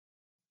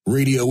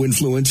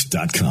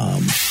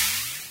radioinfluence.com.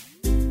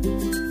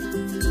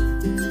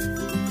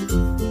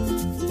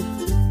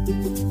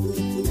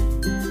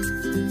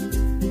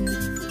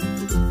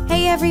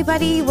 Hey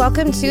everybody,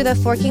 welcome to the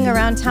Forking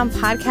Around Town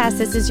podcast.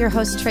 This is your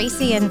host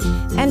Tracy, and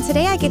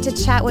today I get to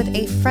chat with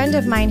a friend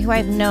of mine who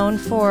I've known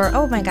for,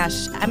 oh my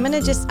gosh, I'm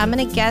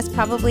gonna guess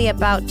probably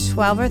about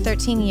 12 or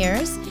 13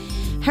 years.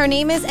 Her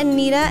name is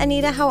Anita.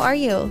 Anita, how are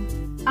you?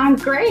 I'm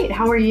great.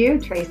 How are you,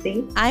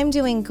 Tracy? I'm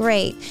doing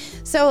great.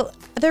 So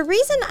the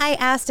reason I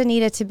asked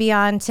Anita to be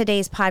on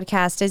today's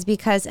podcast is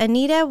because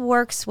Anita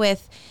works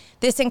with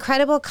this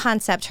incredible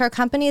concept. Her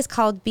company is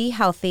called Be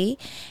Healthy.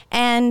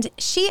 And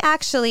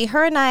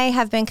her and I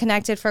have been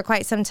connected for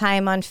quite some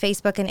time on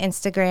Facebook and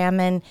Instagram.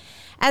 And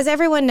as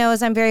everyone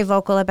knows, I'm very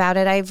vocal about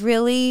it. I've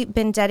really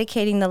been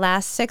dedicating the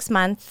last 6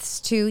 months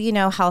to,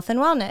 health and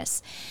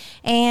wellness.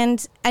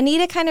 And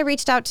Anita kind of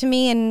reached out to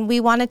me and we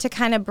wanted to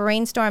kind of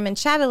brainstorm and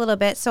chat a little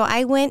bit. So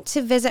I went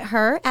to visit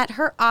her at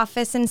her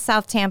office in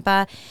South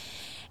Tampa.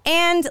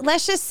 And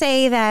let's just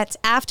say that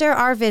after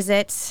our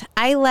visit,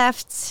 I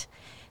left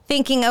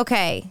thinking,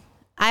 okay,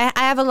 I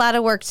have a lot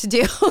of work to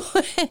do.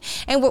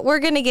 And we're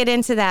going to get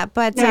into that.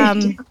 But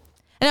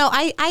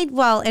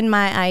well, in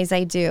my eyes,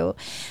 I do.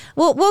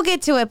 We'll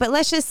get to it. But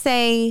let's just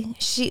say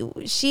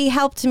she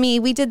helped me.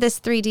 We did this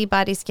 3D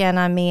body scan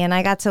on me, and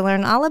I got to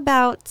learn all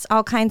about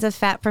all kinds of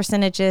fat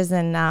percentages.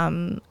 And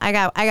I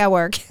got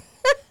work.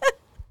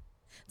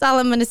 That's all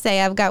I'm going to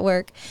say. I've got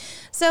work.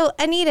 So,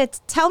 Anita,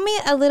 tell me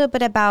a little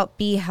bit about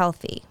Be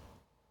Healthy.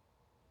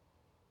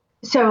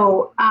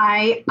 So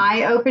I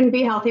opened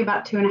Be Healthy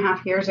about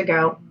 2.5 years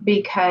ago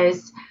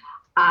because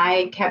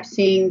I kept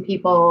seeing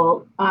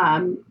people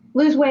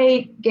lose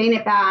weight, gain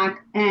it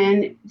back,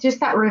 and just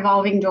that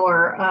revolving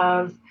door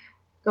of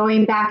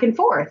going back and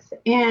forth.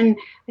 And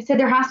I said,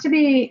 there has to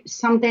be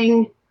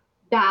something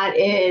that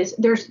is,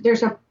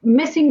 there's a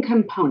missing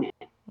component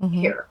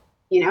here,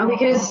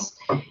 because,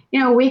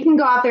 we can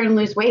go out there and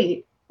lose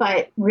weight,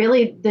 but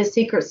really the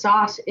secret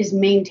sauce is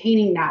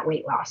maintaining that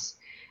weight loss.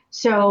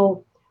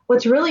 So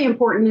what's really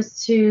important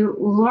is to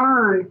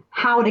learn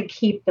how to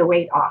keep the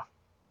weight off,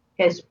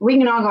 because we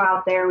can all go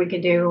out there, we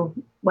could do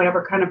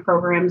whatever kind of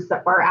programs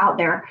that are out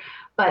there.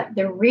 But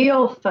the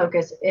real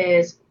focus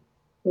is,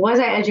 was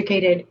I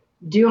educated?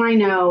 Do I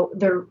know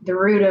the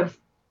root of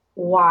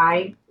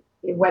why,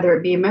 whether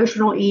it be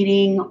emotional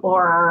eating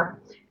or,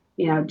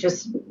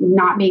 just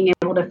not being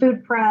able to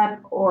food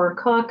prep or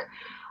cook,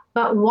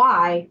 but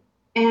why?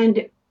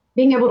 And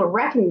being able to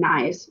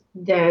recognize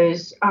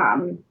those,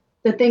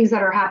 the things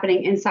that are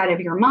happening inside of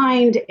your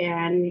mind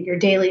and your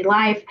daily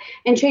life,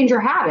 and change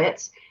your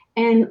habits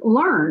and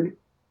learn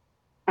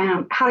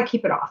how to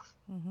keep it off.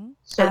 Mm-hmm.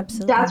 So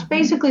Absolutely. That's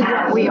basically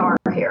what we are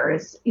here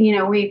is,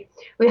 we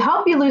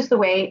help you lose the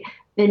weight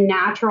the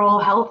natural,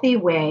 healthy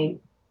way.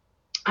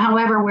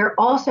 However, we're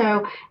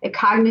also a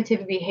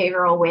cognitive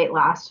behavioral weight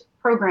loss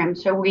program.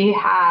 So we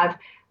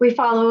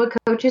follow a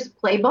coach's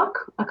playbook,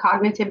 a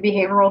cognitive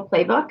behavioral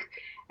playbook.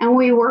 And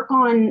we work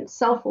on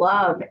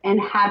self-love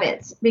and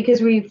habits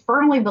because we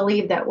firmly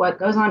believe that what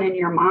goes on in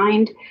your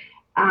mind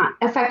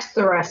affects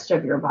the rest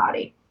of your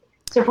body.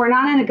 So if we're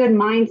not in a good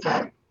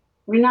mindset,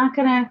 you're not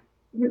going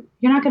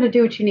to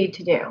do what you need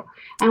to do.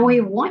 And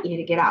we want you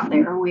to get out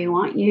there, and we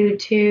want you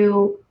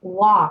to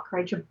walk,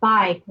 ride your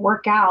bike,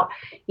 work out,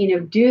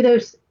 do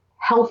those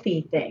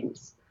healthy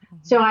things.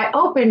 So I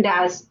opened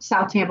as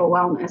South Tampa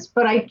Wellness,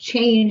 but I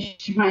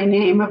changed my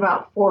name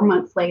about 4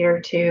 months later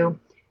to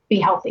Be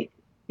Healthy.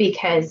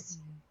 Because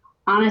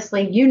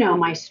honestly,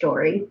 my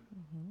story,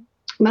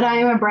 but I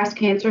am a breast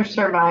cancer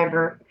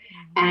survivor,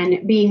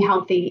 and being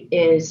healthy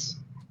is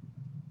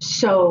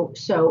so,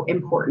 so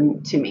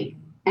important to me.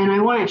 And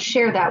I want to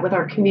share that with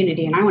our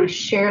community. And I want to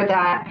share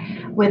that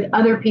with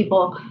other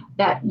people,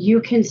 that you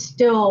can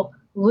still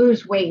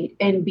lose weight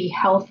and be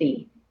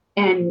healthy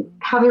and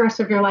have the rest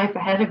of your life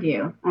ahead of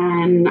you.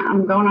 And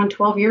I'm going on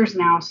 12 years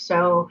now,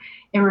 so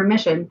in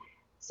remission.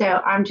 So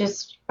I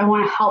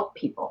want to help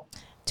people.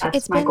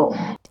 That's my goal.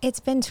 It's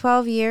been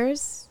 12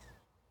 years?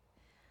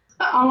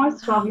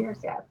 Almost 12 years,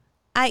 yeah.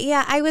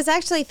 I was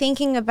actually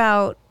thinking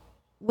about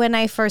when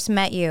I first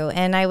met you,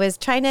 and I was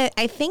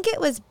I think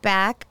it was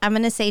back, I'm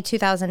going to say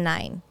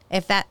 2009,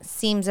 if that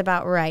seems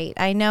about right.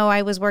 I know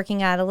I was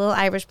working at a little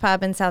Irish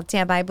pub in South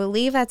Tampa. I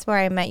believe that's where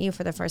I met you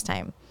for the first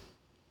time.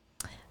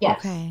 Yes.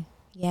 Okay.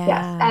 Yeah.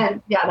 Yes.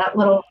 And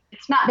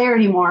it's not there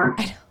anymore.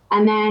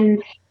 And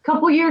then a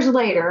couple years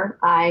later,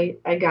 I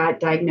got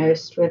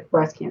diagnosed with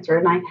breast cancer,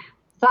 and I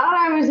thought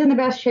I was in the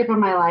best shape of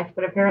my life,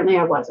 but apparently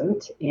I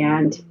wasn't.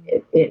 And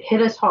it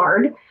hit us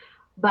hard.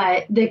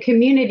 But the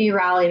community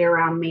rallied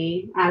around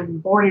me. I'm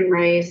born and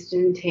raised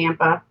in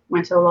Tampa,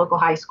 went to a local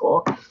high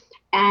school.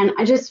 And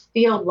I just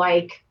feel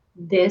like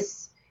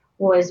this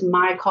was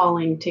my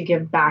calling to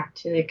give back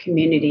to the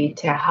community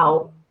to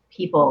help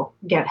people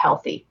get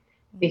healthy,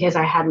 because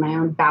I had my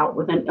own bout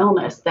with an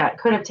illness that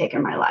could have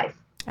taken my life.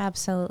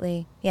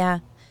 Absolutely. Yeah.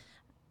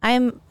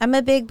 I'm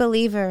a big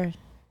believer.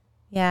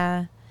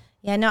 Yeah.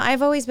 Yeah, no,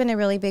 I've always been a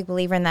really big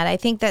believer in that. I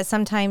think that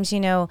sometimes,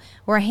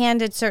 we're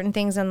handed certain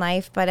things in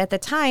life, but at the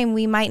time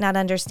we might not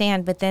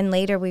understand, but then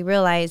later we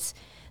realize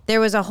there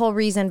was a whole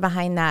reason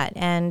behind that.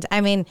 And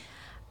I mean,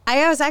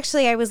 I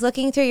was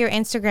looking through your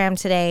Instagram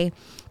today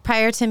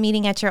prior to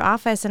meeting at your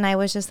office, and I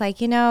was just like,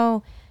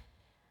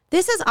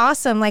 this is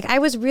awesome. Like, I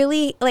was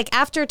really, like,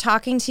 after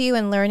talking to you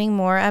and learning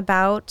more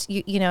about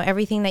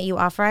everything that you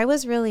offer, I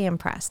was really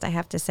impressed, I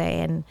have to say.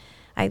 And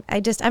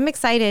I'm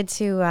excited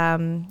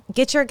to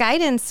get your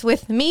guidance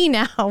with me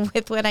now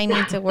with what I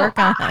need to work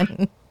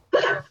on.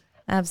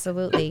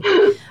 Absolutely.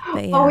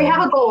 But, yeah. Well, we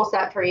have a goal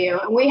set for you.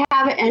 And we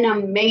have an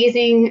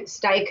amazing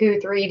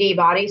Staiku 3D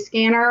body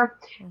scanner,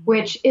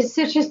 which is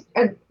such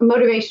a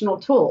motivational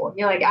tool.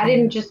 You're like, I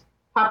didn't just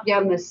pop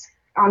down this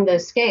on the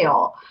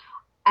scale.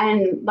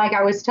 And like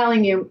I was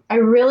telling you, I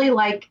really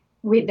like,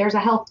 there's a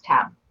health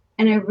tab.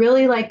 And I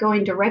really like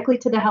going directly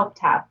to the health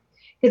tab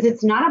because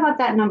it's not about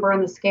that number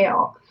on the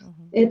scale.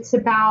 It's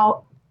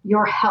about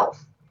your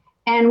health.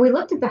 And we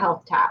looked at the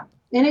health tab,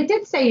 and it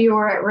did say you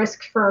were at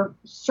risk for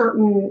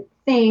certain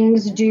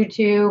things due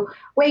to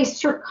waist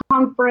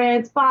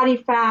circumference, body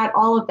fat,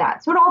 all of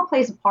that. So it all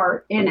plays a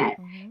part in it.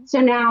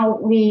 So now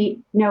we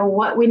know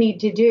what we need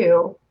to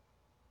do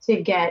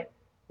to get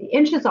the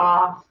inches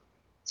off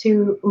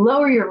to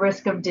lower your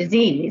risk of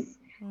disease,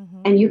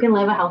 and you can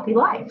live a healthy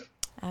life.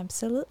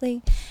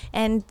 Absolutely.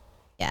 And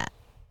yeah,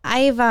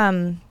 I've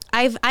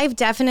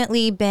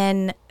definitely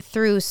been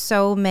through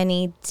so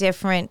many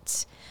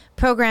different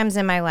programs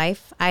in my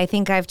life. I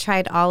think I've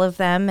tried all of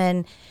them,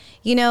 and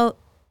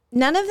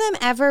none of them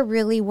ever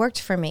really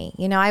worked for me.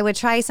 I would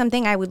try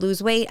something, I would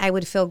lose weight, I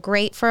would feel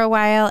great for a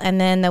while,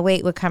 and then the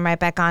weight would come right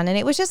back on. And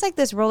it was just like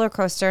this roller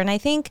coaster. And I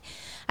think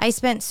I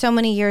spent so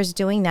many years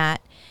doing that.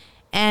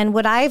 And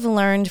what I've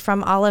learned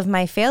from all of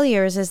my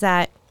failures is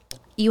that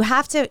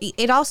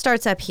it all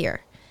starts up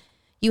here.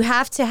 You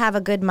have to have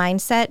a good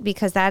mindset,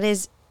 because that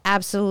is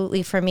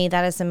absolutely, for me,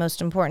 that is the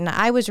most important.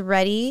 I was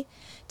ready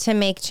to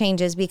make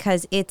changes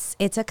because it's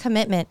a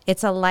commitment.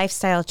 It's a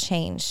lifestyle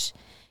change.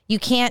 You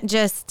can't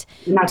just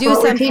do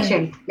something. We're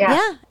teaching.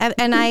 Yeah.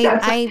 And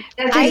that's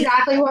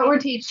exactly what we're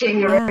teaching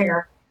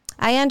here.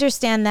 I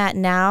understand that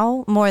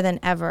now more than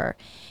ever.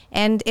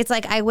 And it's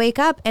like I wake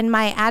up and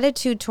my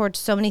attitude towards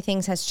so many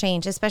things has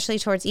changed, especially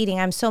towards eating.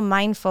 I'm so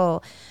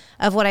mindful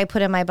of what I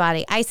put in my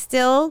body. I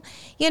still,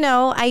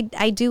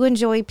 I do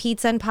enjoy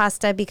pizza and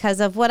pasta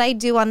because of what I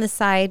do on the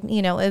side,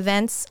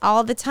 events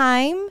all the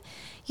time.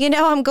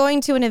 I'm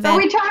going to an event.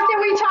 But we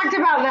talked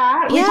about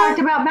that. Yeah. We talked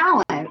about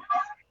balance.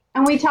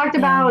 And we talked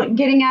about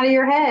getting out of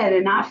your head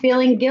and not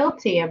feeling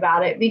guilty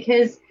about it,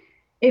 because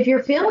if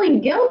you're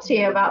feeling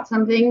guilty about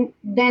something,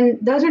 then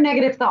those are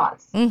negative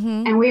thoughts.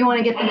 And we want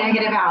to get the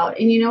negative out.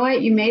 And you know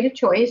what? You made a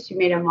choice. You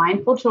made a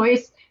mindful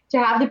choice to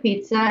have the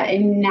pizza.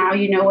 And now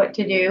you know what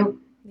to do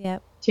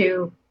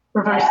to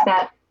reverse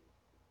that,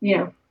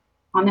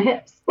 on the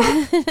hips.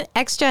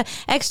 extra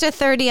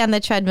 30 on the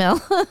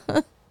treadmill.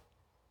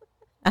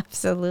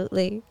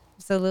 Absolutely.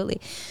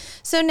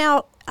 So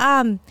now,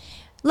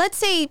 let's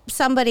say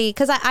somebody,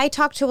 because I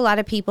talk to a lot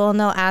of people and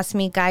they'll ask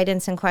me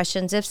guidance and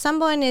questions. If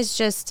someone is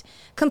just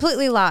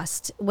completely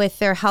lost with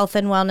their health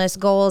and wellness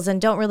goals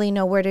and don't really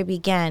know where to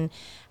begin,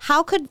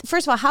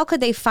 first of all, how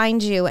could they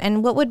find you,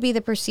 and what would be the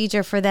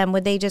procedure for them?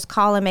 Would they just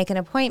call and make an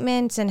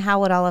appointment, and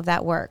how would all of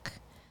that work?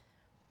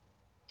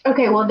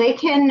 Okay, well, they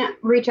can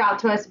reach out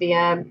to us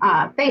via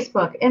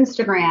Facebook,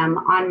 Instagram,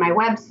 on my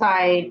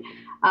website.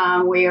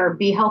 We are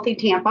Be Healthy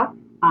Tampa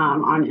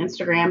on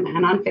Instagram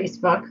and on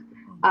Facebook.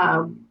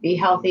 Be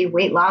Healthy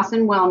Weight Loss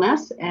and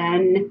Wellness,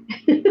 and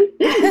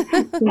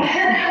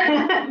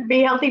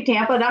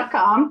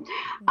BeHealthyTampa.com.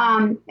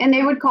 And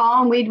they would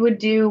call, and we would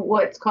do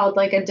what's called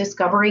like a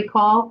discovery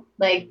call,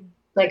 like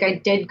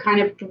I did kind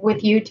of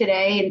with you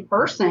today in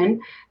person,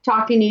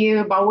 talking to you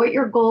about what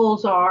your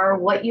goals are,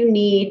 what you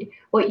need,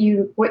 what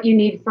you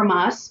need from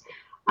us.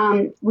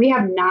 We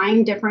have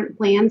 9 different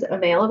plans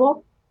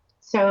available.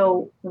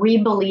 So we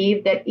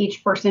believe that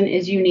each person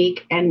is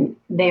unique and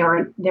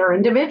they're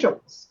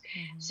individuals.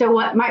 So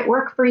what might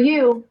work for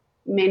you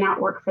may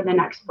not work for the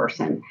next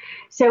person.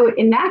 So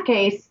in that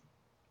case,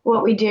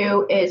 what we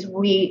do is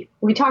we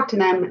talk to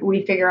them,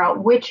 we figure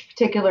out which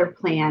particular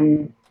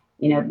plan,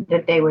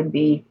 that they would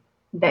be,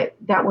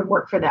 that would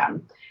work for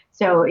them.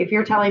 So if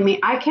you're telling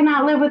me, I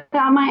cannot live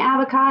without my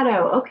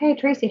avocado. Okay,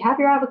 Tracy, have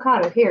your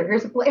avocado.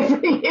 Here's a plan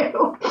for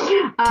you.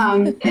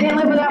 Can't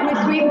live without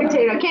my sweet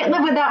potato. Can't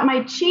live without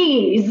my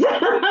cheese.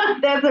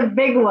 That's a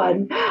big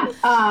one.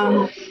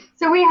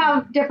 So we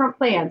have different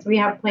plans. We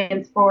have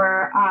plans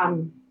for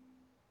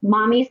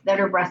mommies that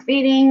are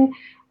breastfeeding.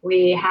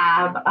 We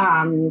have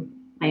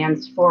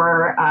plans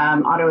for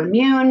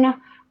autoimmune,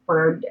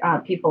 for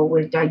people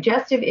with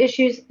digestive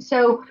issues.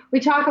 So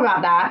we talk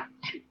about that.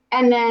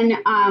 And then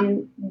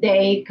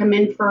they come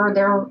in for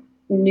their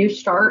new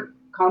start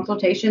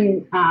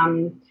consultation,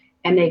 and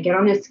they get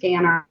on a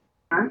scanner.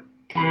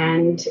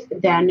 And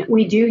then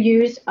we do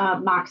use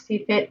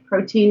MoxieFit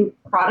protein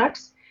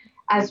products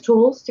as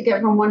tools to get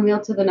from one meal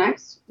to the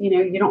next.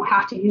 You don't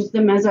have to use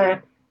them as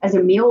a as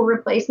a meal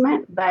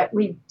replacement, but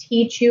we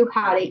teach you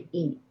how to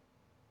eat.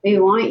 We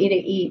want you to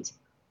eat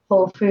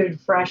whole food,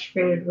 fresh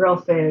food, real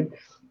food.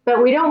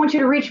 But we don't want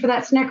you to reach for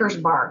that Snickers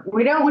bar.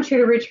 We don't want you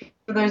to reach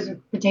for those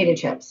potato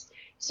chips.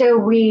 So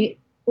we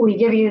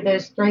give you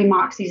those 3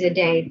 Moxies a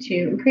day to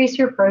increase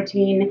your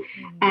protein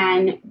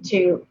and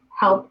to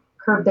help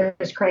curb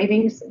those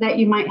cravings that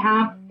you might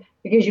have,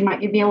 because you might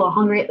be a little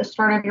hungry at the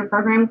start of your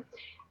program.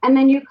 And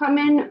then you come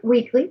in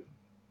weekly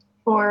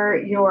for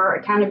your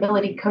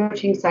accountability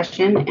coaching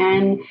session,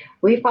 and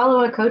we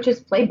follow a coach's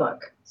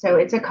playbook. So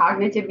it's a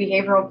cognitive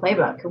behavioral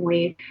playbook, and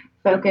we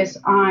focus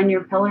on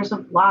your pillars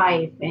of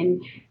life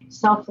and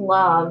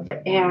self-love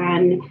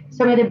and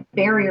some of the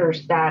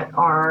barriers that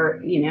are,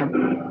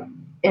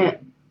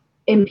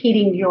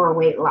 impeding your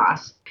weight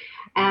loss.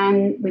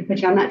 And we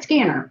put you on that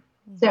scanner.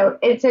 So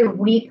it's a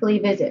weekly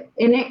visit,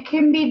 and it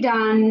can be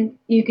done.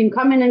 You can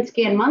come in and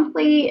scan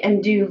monthly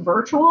and do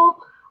virtual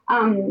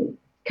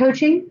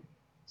coaching.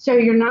 So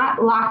you're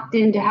not locked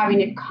into having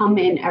to come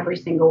in every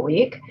single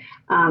week,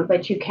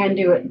 but you can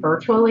do it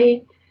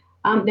virtually.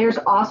 There's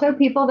also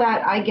people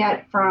that I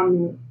get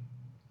from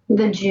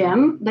the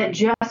gym that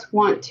just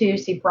want to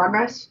see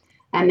progress,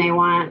 and they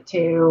want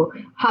to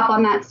hop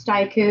on that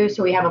Staiku.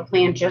 So we have a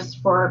plan just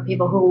for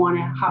people who want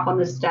to hop on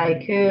the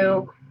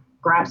Staiku,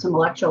 grab some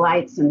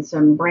electrolytes and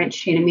some branched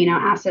chain amino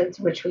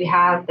acids, which we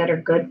have that are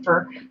good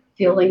for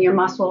fueling your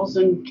muscles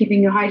and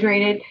keeping you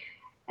hydrated.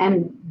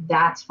 And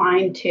that's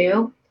fine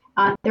too.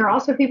 There are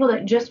also people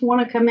that just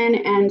want to come in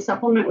and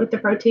supplement with the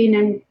protein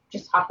and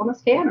just hop on the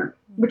scanner,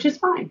 which is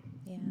fine.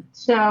 Yeah.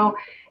 So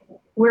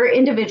we're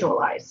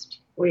individualized.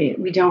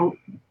 We don't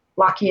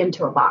lock you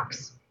into a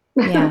box.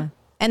 Yeah.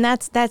 And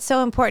that's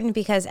so important,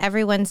 because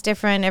everyone's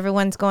different.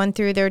 Everyone's going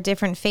through their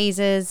different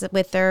phases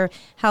with their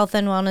health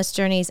and wellness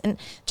journeys. And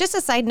just a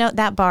side note,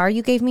 that bar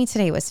you gave me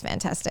today was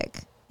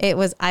fantastic.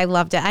 I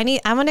loved it.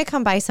 I'm going to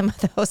come buy some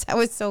of those. That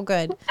was so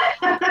good.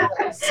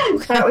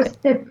 That was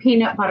the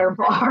peanut butter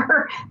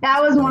bar.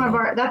 That's one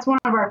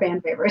of our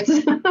fan favorites.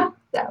 So,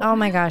 oh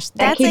my gosh.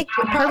 That's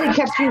probably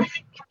kept you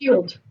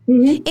fueled.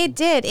 Mm-hmm. It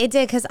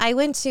did. Cause I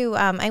went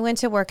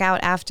to work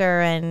out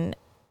after, and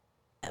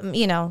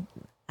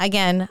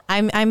again,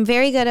 I'm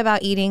very good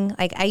about eating.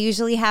 Like I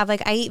usually have,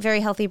 I eat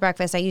very healthy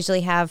breakfast. I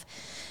usually have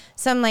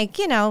some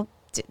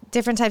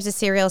different types of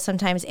cereal,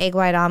 sometimes egg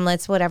white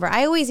omelets, whatever.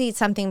 I always eat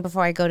something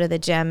before I go to the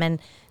gym. And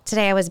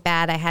today I was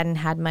bad. I hadn't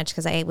had much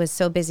because I was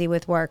so busy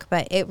with work,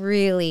 but it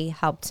really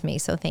helped me.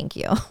 So thank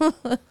you.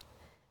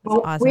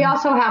 Well, awesome. We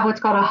also have what's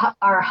called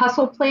our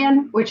hustle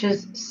plan, which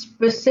is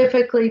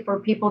specifically for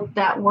people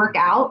that work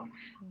out.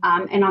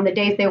 And on the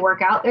days they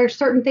work out, there are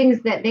certain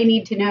things that they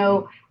need to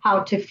know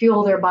how to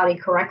fuel their body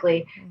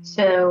correctly,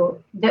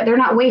 so that they're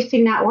not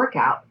wasting that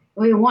workout.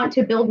 We want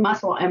to build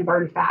muscle and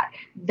burn fat.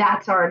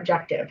 That's our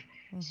objective.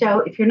 So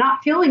if you're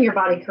not fueling your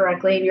body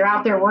correctly and you're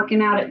out there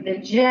working out at the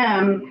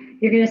gym,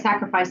 you're going to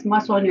sacrifice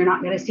muscle and you're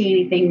not going to see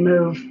anything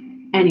move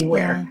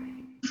anywhere.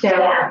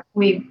 Yeah. So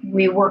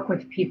we work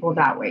with people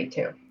that way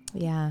too.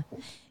 Yeah.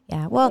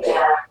 Yeah. Well,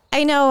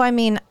 I know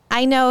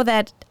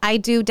that I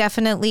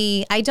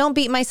don't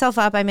beat myself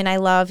up. I mean, I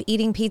love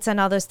eating pizza and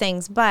all those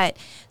things, but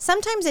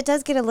sometimes it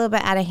does get a little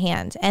bit out of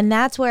hand. And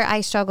that's where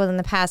I struggled in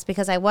the past,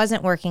 because I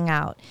wasn't working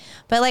out.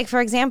 But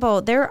for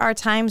example, there are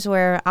times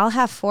where I'll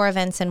have 4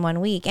 events in 1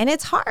 week, and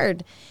it's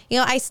hard.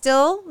 I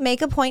still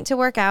make a point to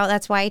work out.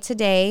 That's why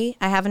today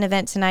I have an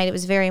event tonight. It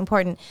was very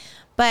important.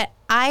 But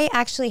I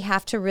actually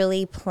have to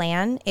really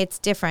plan. It's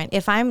different.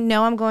 If I'm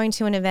going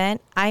to an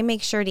event, I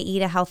make sure to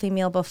eat a healthy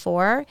meal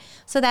before,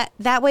 so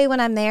that way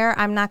when I'm there,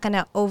 I'm not going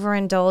to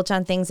overindulge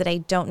on things that I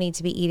don't need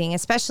to be eating,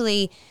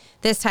 especially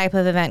this type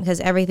of event, because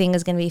everything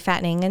is going to be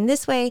fattening. And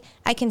this way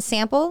I can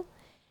sample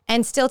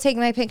and still take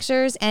my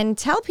pictures and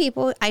tell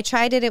people I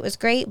tried it, it was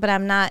great, but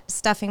I'm not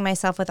stuffing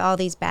myself with all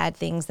these bad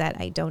things that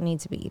I don't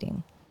need to be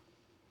eating.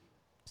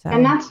 So.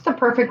 And that's the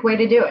perfect way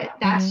to do it.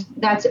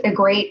 That's a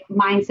great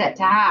mindset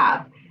to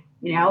have.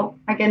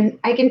 I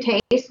can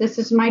taste, this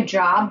is my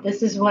job,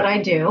 this is what I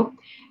do,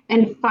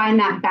 and find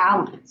that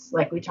balance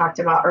like we talked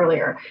about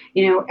earlier.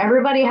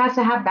 Everybody has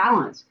to have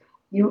balance.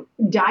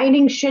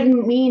 Dieting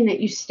shouldn't mean that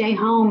you stay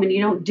home and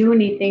you don't do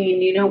anything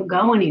and you don't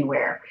go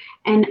anywhere.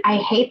 And I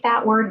hate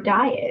that word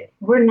diet.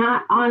 We're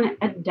not on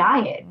a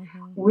diet.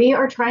 We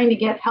are trying to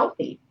get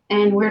healthy,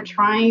 and we're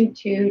trying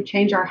to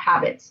change our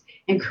habits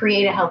and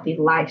create a healthy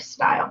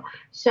lifestyle.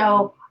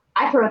 So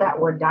I throw that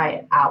word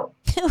diet out.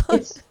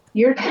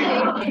 You're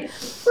creating,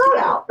 throw it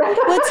out.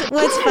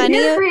 What's funny?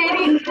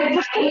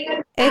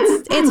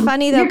 It's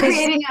funny though. You're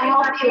creating a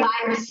healthy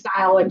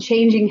lifestyle and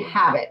changing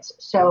habits.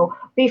 So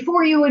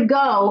before you would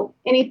go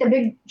and eat the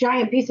big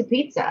giant piece of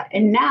pizza,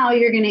 and now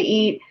you're going to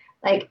eat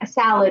a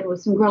salad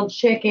with some grilled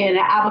chicken, an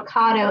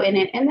avocado in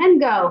it, and then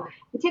go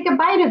and take a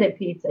bite of the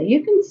pizza.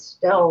 You can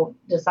still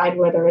decide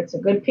whether it's a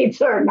good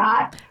pizza or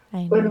not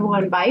with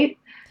one bite.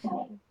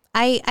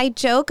 I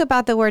joke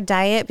about the word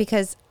diet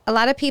because a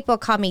lot of people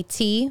call me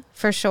T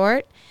for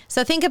short.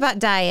 So think about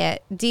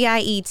diet,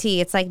 diet.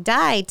 It's like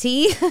die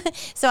T.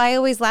 So I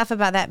always laugh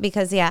about that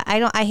because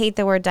I hate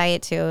the word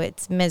diet too.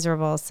 It's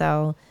miserable.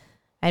 So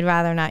I'd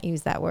rather not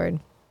use that word.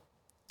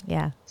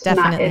 Yeah,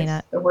 definitely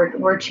not.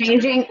 We're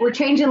changing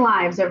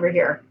lives over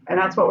here, and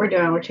that's what we're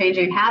doing. We're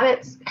changing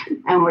habits,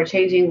 and we're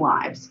changing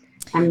lives,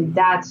 and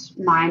that's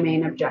my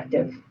main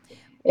objective,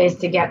 is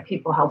to get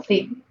people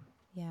healthy.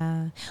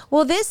 Yeah.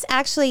 Well, this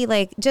actually,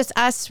 like, just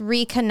us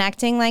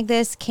reconnecting like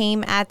this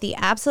came at the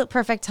absolute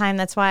perfect time.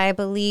 That's why I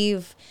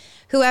believe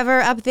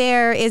whoever up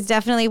there is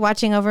definitely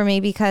watching over me,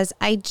 because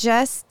I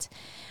just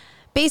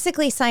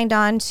basically signed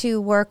on to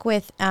work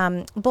with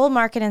Bull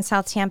Market in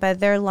South Tampa.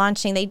 They're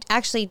launching,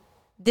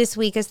 this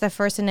week is the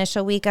first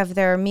initial week of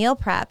their meal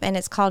prep, and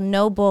it's called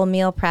No Bull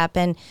Meal Prep.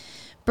 And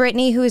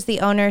Brittany, who is the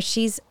owner,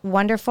 she's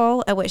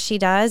wonderful at what she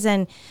does.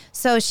 And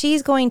so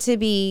she's going to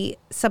be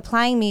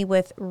supplying me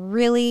with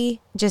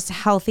really just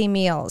healthy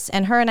meals.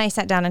 And her and I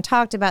sat down and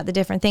talked about the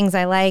different things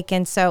I like.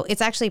 And so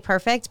it's actually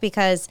perfect,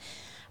 because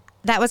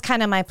that was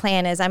kind of my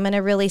plan, is I'm going to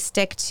really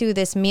stick to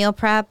this meal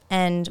prep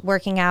and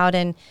working out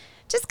and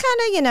just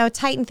kind of,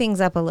 tighten things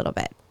up a little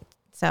bit.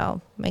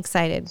 So I'm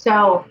excited.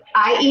 So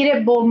I eat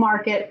at Bull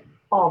Market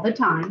all the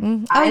time.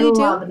 Mm-hmm. I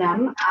love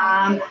them.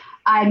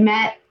 I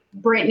met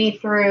Brittany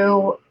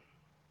through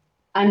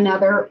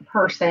another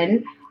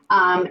person,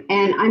 and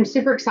I'm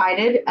super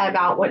excited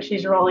about what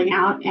she's rolling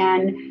out,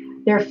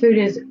 and their food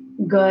is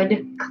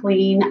good,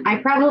 clean. I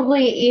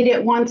probably eat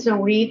it once a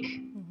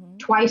week,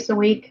 twice a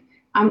week.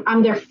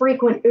 I'm their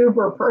frequent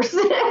Uber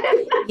person.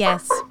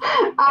 Yes.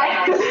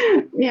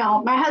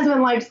 My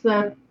husband likes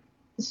the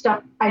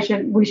stuff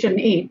we shouldn't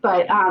eat,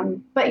 but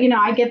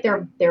I get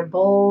their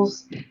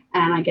bowls,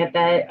 and I get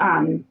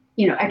the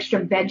extra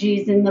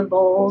veggies in the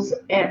bowls,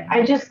 and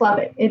I just love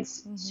it.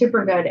 It's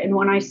super good. And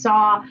when I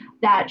saw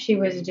that she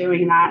was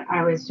doing that,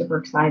 I was super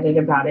excited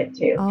about it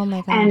too. Oh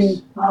my gosh. And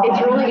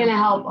it's really going to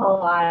help a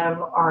lot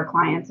of our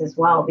clients as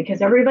well,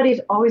 because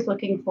everybody's always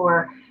looking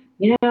for,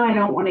 I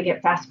don't want to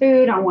get fast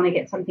food. I want to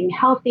get something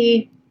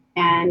healthy.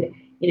 And,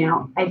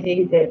 I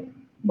think that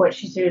what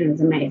she's doing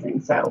is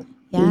amazing. So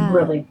yeah.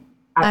 Really,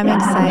 I'm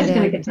excited. I'm just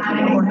going to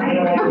continue to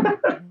order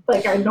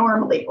like I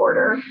normally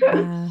order.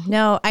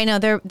 No, I know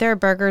their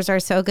burgers are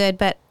so good,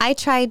 but I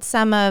tried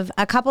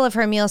a couple of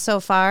her meals so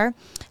far.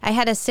 I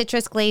had a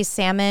citrus glazed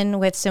salmon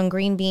with some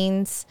green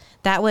beans.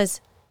 That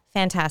was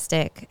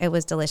fantastic. It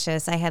was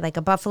delicious. I had like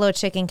a buffalo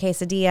chicken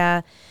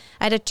quesadilla.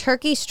 I had a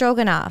turkey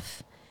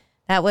stroganoff.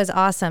 That was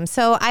awesome.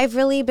 So I've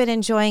really been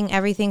enjoying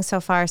everything so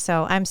far.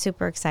 So I'm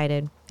super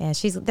excited. Yeah,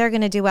 they're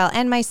going to do well.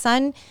 And my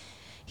son,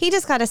 he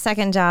just got a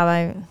second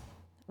job.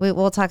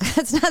 We'll talk.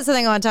 That's not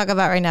something I want to talk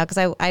about right now,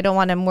 because I don't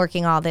want him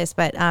working all this.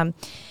 But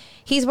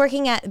he's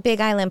working at Big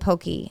Island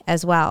Poke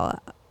as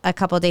well, a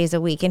couple days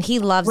a week, and he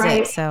loves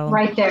it. So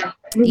right there.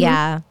 Mm-hmm.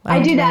 Yeah,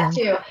 I do that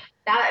too.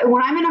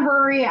 When I'm in a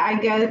hurry, I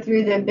go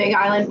through the Big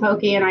Island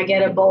Poke and I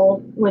get a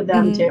bowl with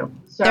them too.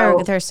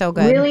 So they're so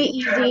good. Really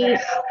easy.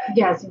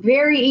 Yes,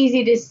 very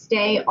easy to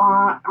stay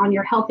on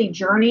your healthy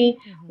journey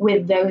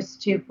with those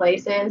two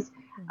places.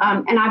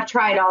 And I've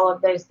tried all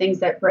of those things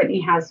that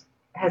Brittany has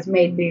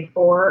made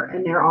before,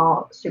 and they're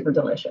all super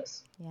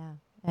delicious. Yeah.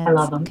 I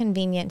love them.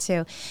 Convenient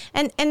too.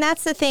 And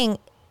that's the thing.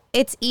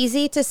 It's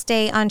easy to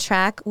stay on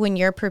track when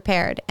you're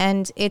prepared.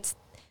 And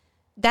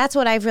that's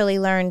what I've really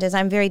learned, is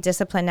I'm very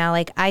disciplined now.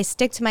 Like, I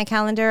stick to my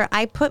calendar.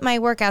 I put my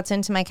workouts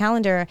into my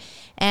calendar,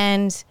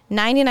 and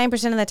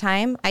 99% of the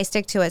time I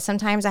stick to it.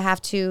 Sometimes I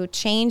have to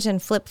change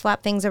and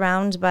flip-flop things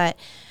around. But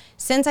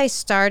since I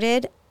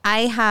started,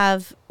 I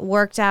have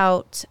worked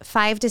out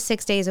 5 to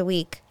 6 days a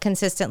week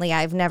consistently.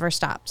 I've never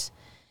stopped.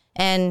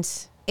 And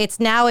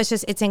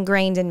it's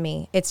ingrained in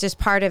me. It's just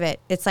part of it.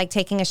 It's like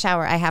taking a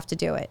shower. I have to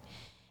do it.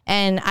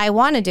 And I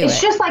want to do it.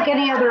 It's just like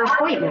any other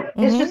appointment.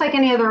 It's just like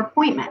any other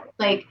appointment.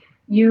 Like,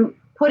 you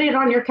put it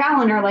on your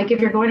calendar, like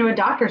if you're going to a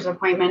doctor's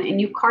appointment, and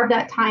you carve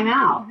that time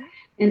out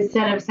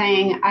instead of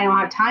saying, I don't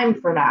have time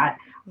for that.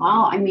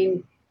 Well, I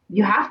mean,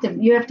 you have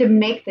to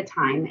make the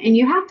time, and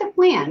you have to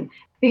plan,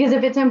 because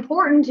if it's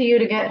important to you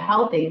to get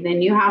healthy,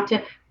 then you have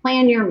to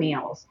plan your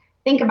meals.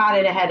 Think about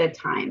it ahead of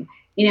time.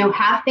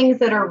 Have things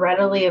that are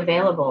readily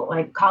available,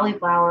 like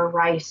cauliflower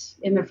rice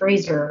in the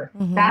freezer.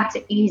 That's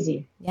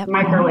easy. Yep.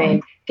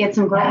 Microwave, get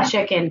some grilled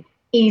chicken,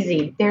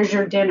 easy. There's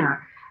your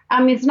dinner.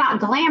 It's not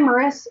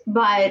glamorous,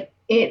 but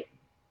it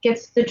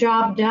gets the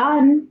job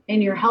done,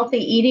 and you're healthy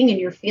eating, and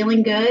you're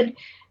feeling good.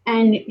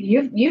 And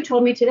you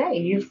told me today,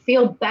 you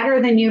feel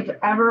better than you've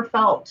ever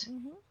felt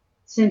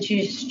since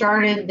you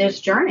started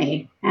this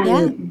journey.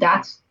 And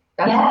that's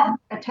a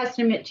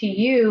testament to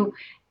you,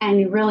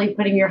 and really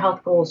putting your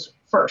health goals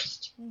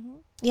first.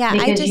 Yeah,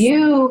 because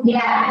you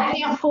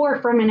can't pour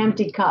from an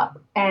empty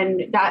cup.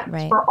 And that's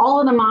for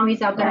all of the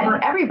mommies out there,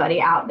 for everybody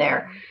out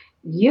there.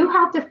 You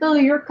have to fill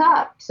your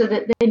cup so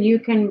that then you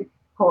can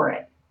pour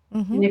it.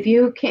 And if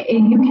you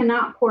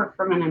cannot pour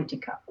from an empty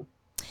cup.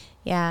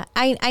 Yeah,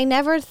 I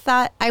never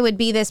thought I would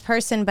be this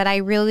person, but I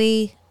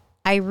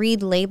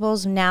read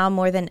labels now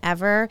more than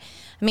ever.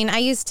 I mean,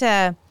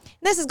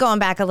 this is going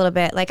back a little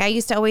bit. Like, I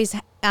used to always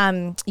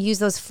use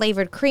those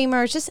flavored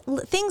creamers, just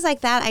things like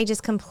that. I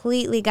just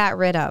completely got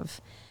rid of.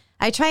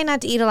 I try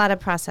not to eat a lot of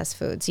processed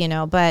foods,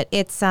 but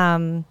it's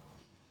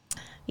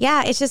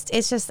Yeah, it's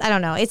just, I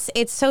don't know.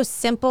 It's so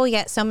simple,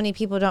 yet so many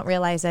people don't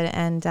realize it.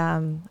 And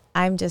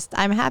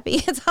I'm happy.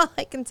 That's all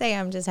I can say.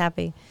 I'm just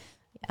happy.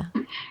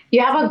 Yeah.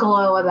 You have a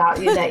glow about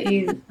you that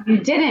you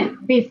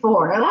didn't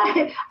before.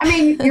 Like, I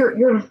mean,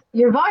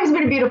 you've always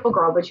been a beautiful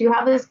girl, but you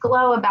have this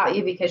glow about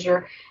you because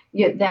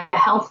the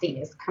healthy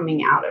is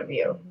coming out of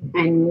you,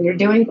 and you're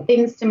doing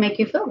things to make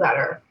you feel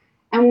better.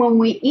 And when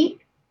we eat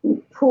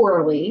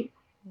poorly,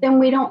 then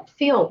we don't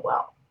feel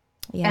well,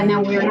 and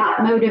then we're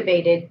not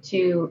motivated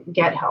to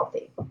get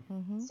healthy.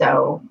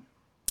 So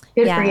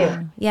good for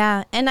you.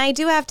 Yeah, and I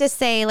do have to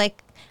say,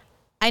 like,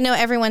 I know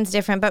everyone's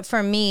different, but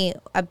for me,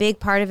 a big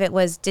part of it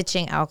was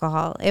ditching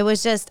alcohol. It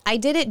was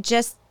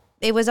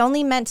it was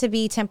only meant to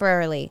be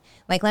temporarily.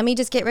 Like, let me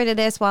just get rid of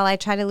this while I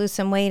try to lose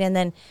some weight. And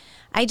then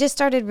I just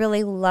started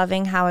really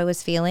loving how I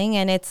was feeling.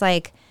 And it's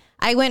like,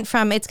 I went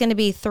from it's going to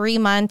be 3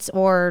 months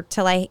or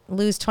till I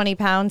lose 20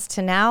 pounds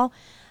to now,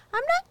 I'm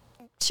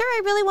not sure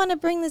I really want to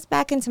bring this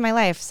back into my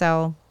life.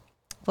 So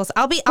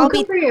I'll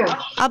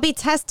be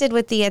tested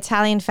with the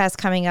Italian Fest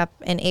coming up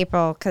in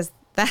April, because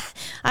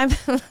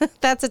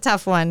that's a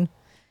tough one.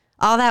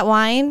 All that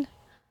wine.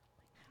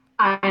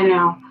 I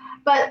know,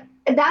 but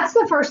that's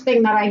the first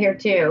thing that I hear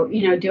too.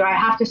 Do I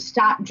have to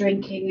stop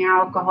drinking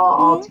alcohol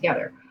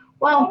altogether?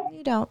 Well,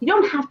 you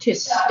don't have to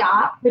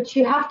stop, but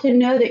you have to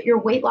know that your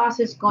weight loss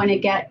is going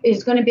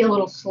to be a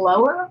little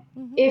slower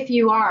if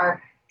you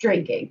are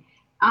drinking.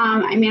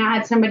 I mean, I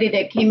had somebody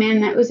that came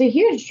in that was a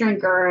huge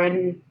drinker,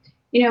 and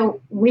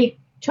we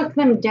took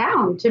them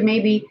down to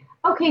maybe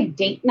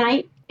date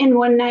night and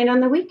one night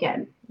on the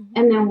weekend.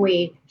 And then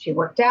she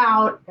worked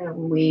out,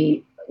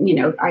 and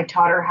I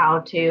taught her how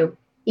to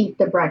eat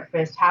the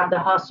breakfast, have the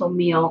hustle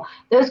meal,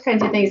 those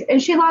kinds of things.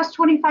 And she lost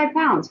 25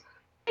 pounds.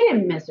 She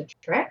didn't miss a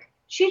trick.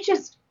 She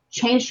just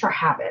changed her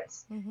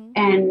habits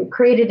and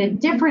created a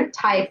different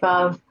type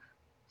of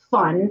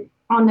fun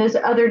on those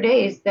other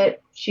days that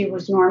she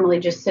was normally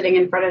just sitting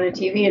in front of the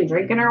TV and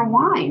drinking her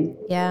wine.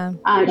 Yeah.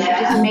 She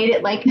just made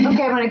it like, okay, I'm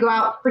going to go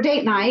out for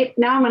date night.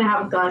 Now I'm going to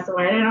have a glass of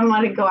wine, and I'm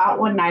going to go out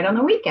one night on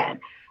the weekend.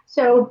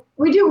 So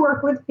we do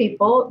work with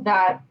people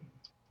that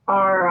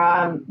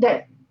are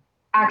that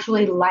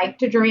actually like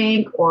to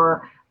drink,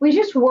 or we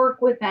just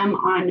work with them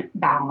on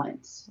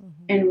balance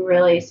and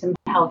really some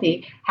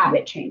healthy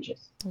habit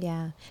changes.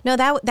 Yeah. No,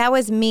 that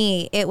was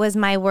me. It was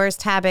my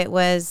worst habit.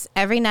 Was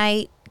every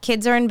night,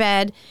 kids are in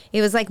bed,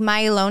 it was like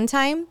my alone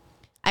time.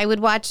 I would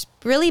watch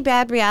really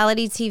bad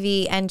reality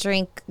TV and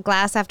drink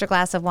glass after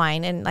glass of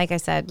wine. And like I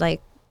said,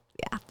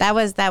 that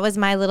was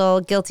my little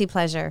guilty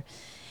pleasure.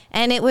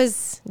 And it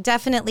was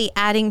definitely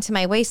adding to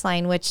my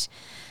waistline, which,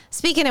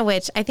 speaking of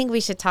which, I think we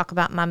should talk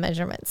about my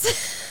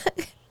measurements.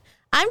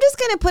 I'm just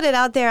going to put it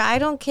out there. I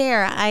don't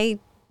care. I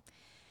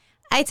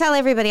tell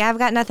everybody I've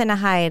got nothing to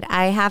hide.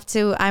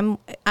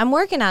 I'm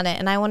working on it,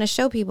 and I want to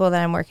show people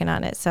that I'm working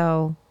on it.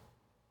 So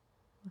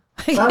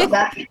well,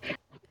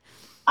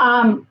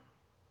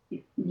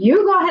 you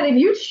go ahead and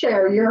you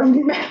share your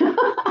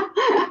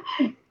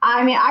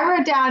I mean, I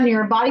wrote down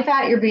your body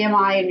fat, your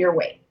BMI, and your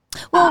weight.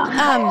 Well,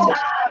 I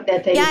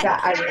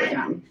wrote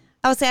down.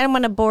 I'll say I don't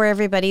want to bore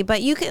everybody,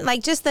 but you can,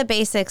 like, just the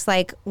basics,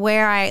 like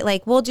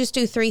we'll just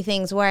do 3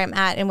 things where I'm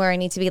at and where I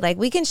need to be. Like,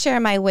 we can share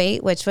my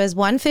weight, which was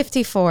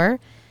 154.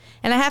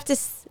 And I have to,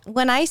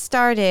 when I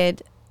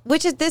started,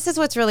 this is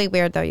what's really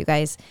weird though, you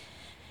guys.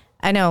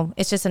 I know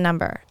it's just a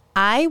number.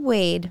 I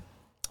weighed,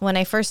 when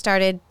I first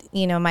started,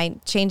 my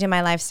change in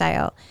my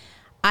lifestyle,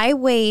 I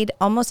weighed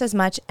almost as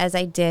much as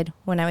I did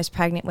when I was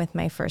pregnant with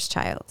my first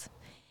child.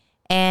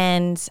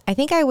 And I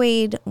think I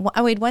weighed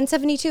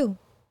 172,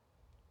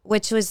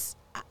 which was,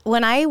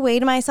 when I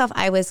weighed myself,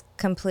 I was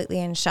completely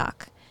in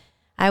shock.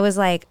 I was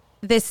like,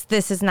 this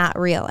is not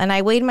real. And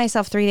I weighed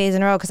myself 3 days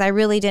in a row because I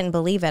really didn't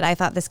believe it. I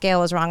thought the scale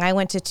was wrong. I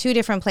went to 2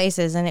 different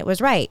places and it was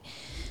right.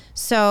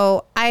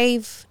 So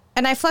I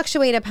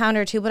fluctuate a pound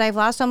or 2, but I've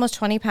lost almost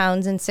 20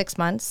 pounds in 6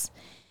 months.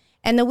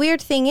 And the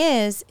weird thing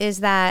is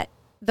that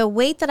the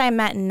weight that I'm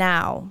at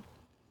now,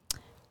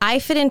 I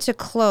fit into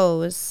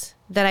clothes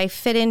that I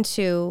fit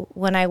into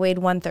when I weighed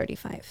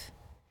 135.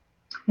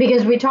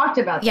 Because we talked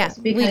about this.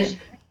 Because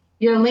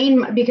you're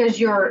lean, because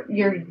you're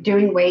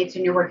doing weights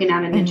and you're working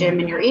out in the gym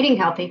and you're eating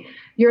healthy.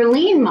 Your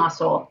lean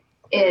muscle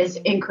is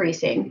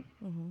increasing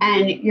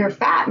and your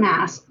fat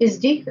mass is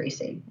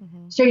decreasing.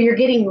 So you're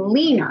getting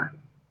leaner,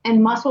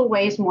 and muscle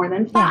weighs more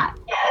than fat.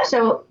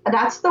 So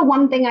that's the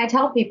one thing I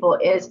tell people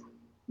is,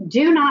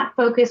 do not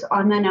focus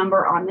on the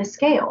number on the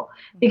scale,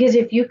 because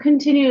if you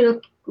continue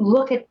to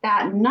look at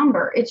that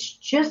number, it's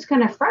just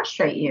going to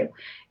frustrate you.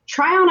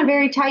 Try on a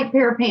very tight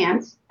pair of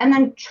pants and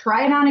then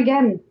try it on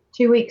again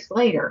 2 weeks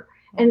later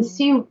and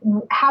see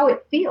how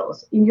it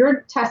feels. And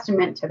you're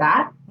testament to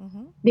that,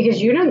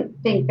 because you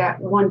didn't think that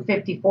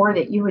 154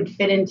 that you would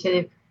fit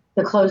into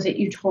the clothes that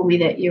you told me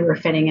that you were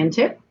fitting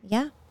into.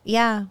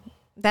 Yeah.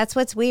 That's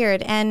what's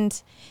weird.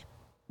 And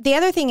the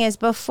other thing is,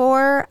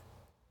 before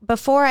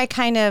I'm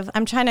trying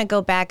to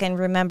go back and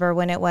remember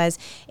when it was.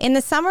 In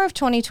the summer of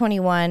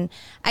 2021,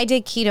 I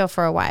did keto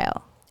for a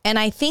while. And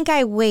I think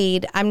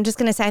I'm just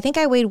going to say, I think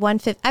I weighed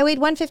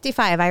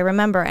 155, I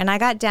remember, and I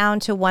got down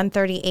to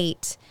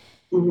 138.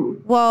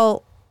 Mm-hmm.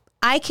 Well,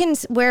 I can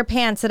wear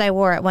pants that I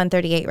wore at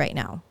 138 right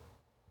now.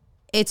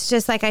 It's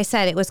just like I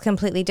said, it was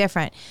completely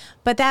different.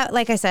 But that,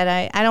 like I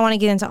said, I don't want to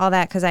get into all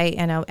that because I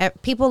know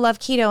people love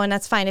keto and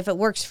that's fine. If it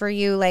works for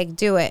you, like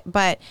do it.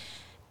 But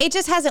it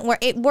just hasn't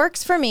worked. It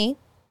works for me,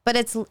 but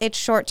it's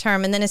short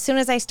term. And then as soon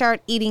as I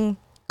start eating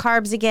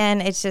carbs again,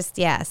 it's just,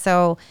 yeah.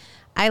 So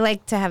I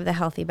like to have the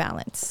healthy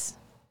balance.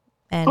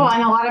 And a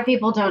lot of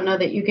people don't know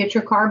that you get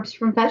your carbs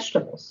from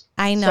vegetables.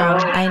 I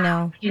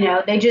know.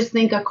 They just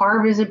think a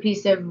carb is a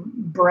piece of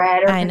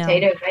bread or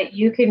potato, but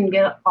you can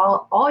get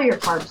all your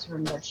carbs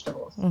from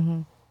vegetables,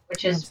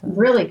 which is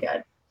really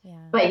good. Yeah.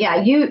 But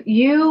yeah,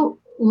 you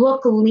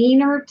look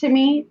leaner to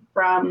me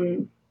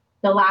from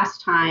the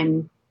last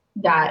time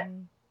that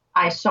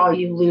I saw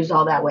you lose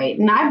all that weight.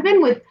 And I've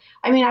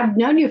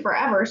known you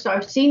forever, so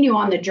I've seen you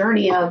on the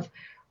journey of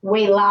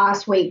weight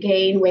loss, weight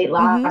gain, weight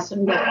loss,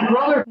 and the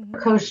roller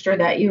coaster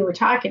that you were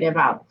talking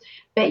about.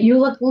 But you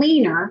look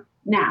leaner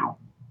now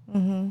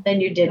than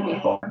you did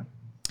before.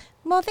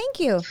 Well, thank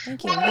you.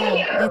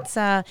 Yeah, it's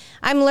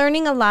I'm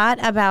learning a lot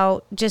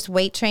about just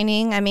weight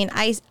training. I mean,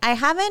 I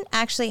haven't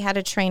actually had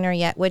a trainer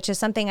yet, which is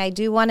something I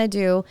do want to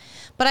do,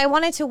 but I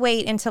wanted to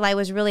wait until I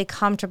was really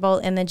comfortable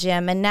in the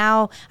gym. And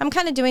now I'm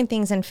kind of doing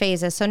things in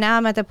phases. So now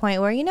I'm at the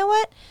point where, you know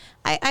what?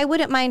 I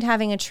wouldn't mind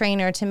having a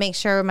trainer to make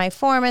sure my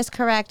form is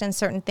correct and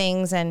certain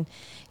things. And,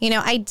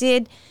 I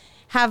did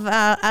have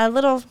a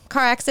little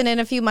car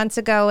accident a few months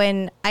ago,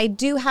 and I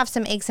do have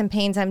some aches and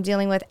pains I'm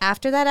dealing with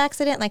after that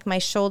accident. Like my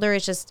shoulder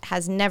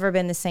has never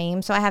been the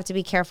same. So I have to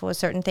be careful with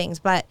certain things,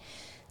 but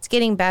it's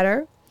getting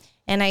better.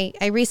 And I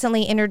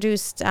recently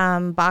introduced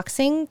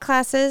boxing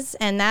classes,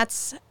 and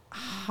that's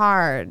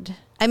hard.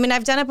 I mean,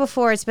 I've done it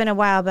before. It's been a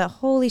while, but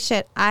holy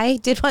shit, I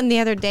did one the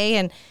other day,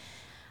 and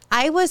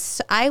I was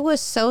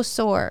so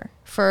sore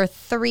for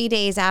 3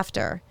 days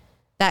after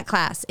that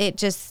class. It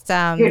just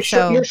your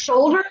shoulder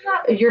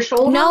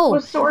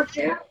was sore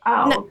too.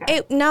 Oh, no, okay.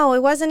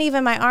 It wasn't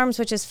even my arms,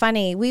 which is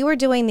funny. We were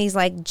doing these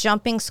like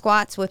jumping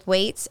squats with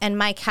weights, and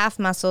my calf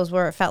muscles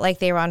felt like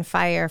they were on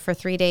fire for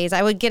 3 days.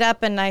 I would get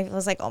up and I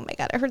was like, oh my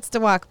God, it hurts to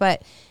walk.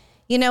 But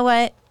you know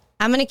what?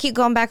 I'm gonna keep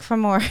going back for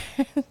more.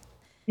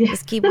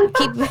 Just keep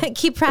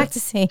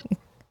practicing.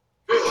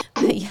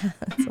 Yeah.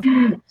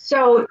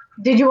 So,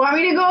 did you want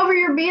me to go over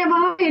your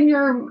BMI and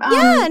your?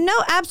 Yeah, no,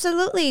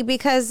 absolutely.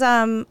 Because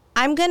I'm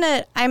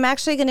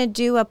actually gonna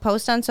do a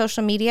post on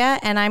social media,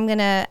 and I'm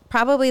gonna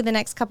probably the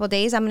next couple of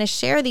days I'm gonna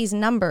share these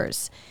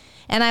numbers,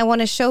 and I want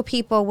to show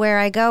people where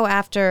I go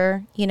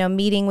after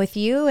meeting with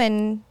you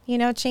and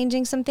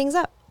changing some things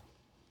up.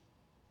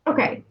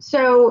 Okay,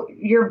 so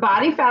your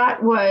body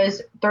fat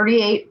was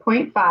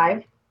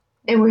 38.5,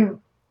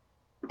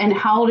 and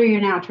how old are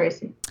you now,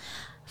 Tracy?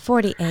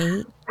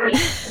 48.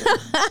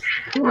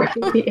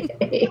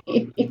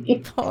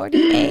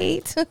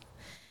 48.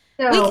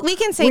 So we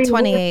can say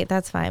 28.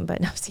 That's fine, but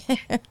no,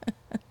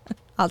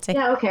 I'll take it.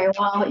 Yeah, okay.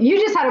 Well, you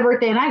just had a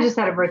birthday and I just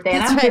had a birthday,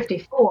 and I'm right.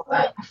 54.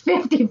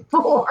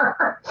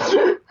 54.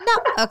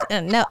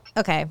 No.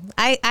 Okay.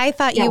 I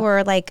thought you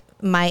were like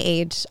my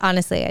age.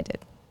 Honestly, I did.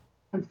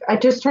 I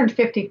just turned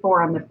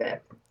 54 on the 5th.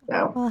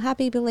 So. Well,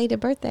 happy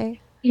belated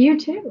birthday. You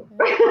too.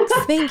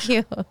 Thank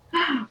you.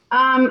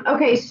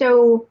 Okay,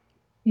 so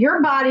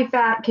your body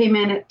fat came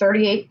in at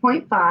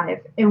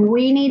 38.5, and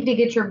we need to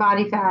get your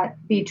body fat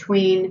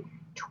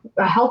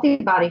a healthy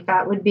body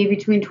fat would be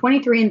between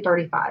 23 and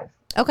 35.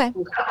 Okay.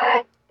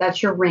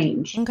 That's your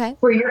range. Okay.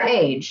 For your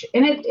age.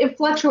 And it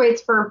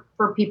fluctuates for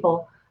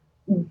people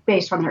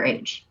based on their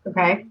age.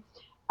 Okay.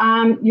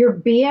 Your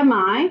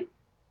BMI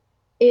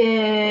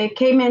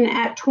came in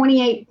at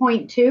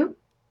 28.2,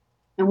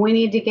 and we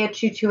need to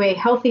get you to a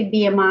healthy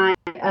BMI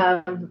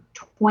of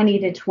 20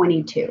 to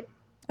 22.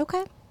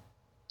 Okay.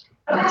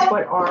 That's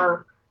what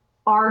our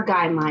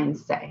guidelines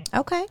say.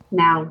 Okay.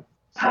 Now,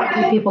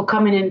 people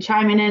coming in and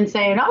chiming in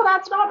saying, "Oh,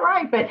 that's not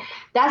right," but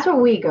that's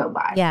what we go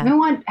by. Yeah. We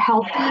want a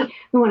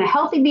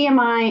healthy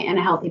BMI and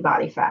a healthy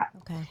body fat.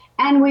 Okay.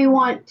 And we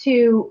want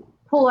to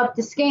pull up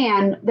the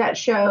scan that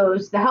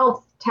shows the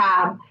health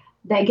tab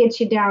that gets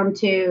you down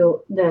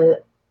to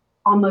the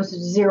almost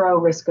zero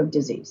risk of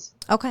disease.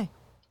 Okay.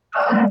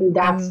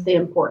 That's the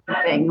important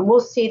thing. And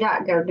we'll see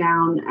that go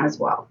down as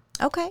well.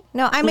 Okay.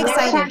 No, I'm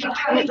excited.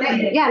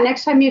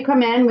 Next time you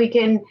come in, we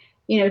can,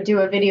 do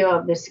a video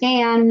of the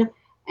scan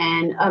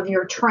and of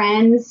your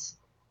trends,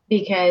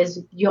 because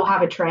you'll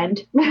have a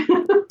trend.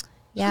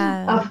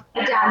 Yeah. Of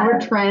a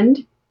downward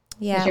trend.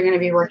 Yeah. Because you're going to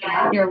be working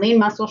out. Your lean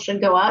muscle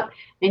should go up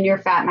and your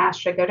fat mass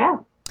should go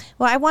down.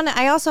 Well,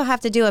 I also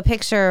have to do a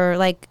picture,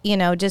 like,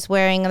 just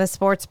wearing the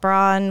sports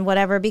bra and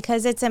whatever,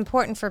 because it's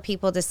important for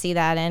people to see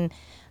that. And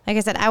like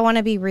I said, I want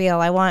to be real.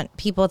 I want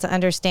people to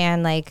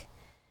understand, like,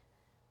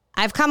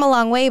 I've come a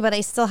long way, but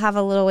I still have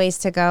a little ways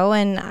to go.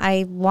 And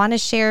I want to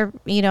share,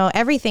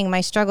 everything,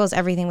 my struggles,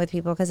 everything with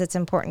people, because it's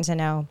important to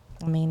know.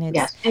 I mean, it's...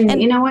 Yes. And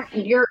you know what?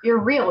 You're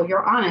real.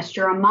 You're honest.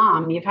 You're a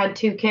mom. You've had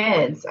 2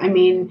 kids. I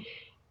mean,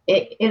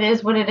 it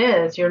is what it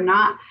is. You're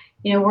not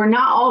we're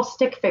not all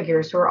stick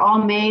figures. We're all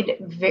made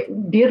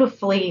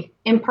beautifully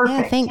imperfect.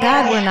 Yeah, thank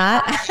God we're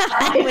not.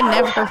 I would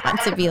never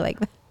want to be like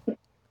that.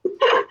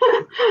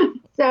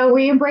 So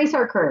we embrace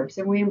our curves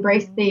and we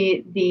embrace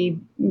the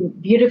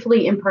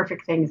beautifully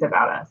imperfect things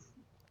about us.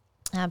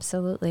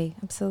 Absolutely.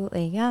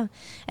 Absolutely. Yeah.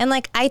 And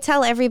like I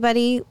tell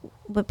everybody,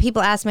 but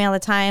people ask me all the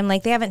time,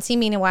 like they haven't seen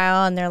me in a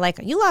while and they're like,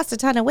 you lost a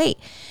ton of weight.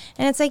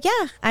 And it's like,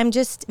 yeah, I'm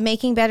just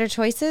making better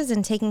choices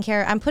and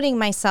I'm putting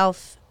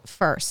myself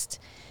first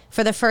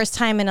for the first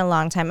time in a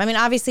long time. I mean,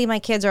 obviously my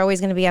kids are always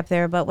going to be up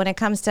there, but when it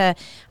comes to,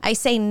 I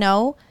say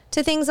no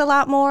to things a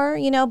lot more.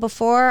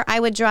 Before I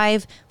would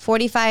drive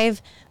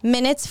 45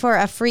 minutes for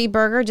a free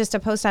burger just to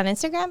post on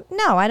Instagram.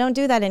 No, I don't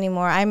do that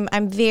anymore.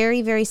 I'm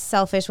very, very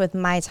selfish with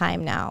my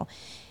time now.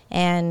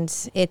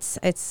 And it's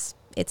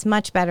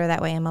much better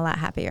that way. I'm a lot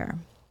happier.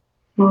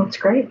 Well, it's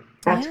great.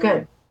 That's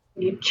good.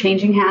 You're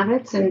changing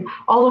habits and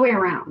all the way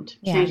around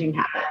changing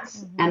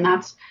habits. Mm-hmm. And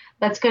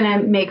that's going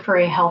to make for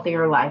a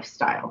healthier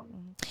lifestyle.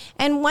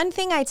 And one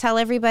thing I tell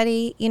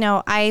everybody,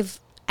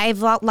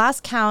 I've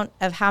lost count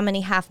of how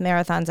many half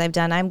marathons I've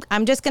done.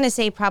 I'm just going to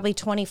say probably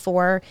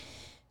 24,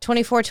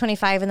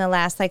 25 in the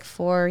last like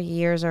 4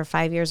 years or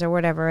 5 years or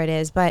whatever it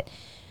is. But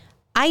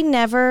I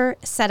never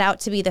set out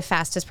to be the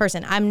fastest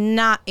person. I'm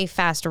not a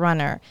fast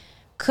runner.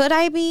 Could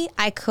I be?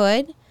 I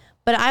could.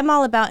 But I'm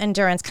all about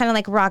endurance, kind of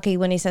like Rocky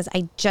when he says,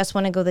 I just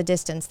want to go the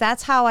distance.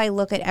 That's how I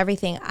look at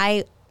everything.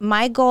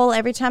 My goal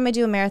every time I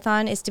do a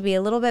marathon is to be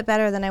a little bit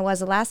better than I was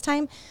the last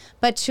time,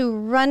 but to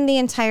run the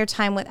entire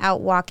time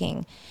without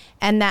walking.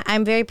 And that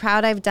I'm very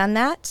proud I've done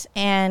that.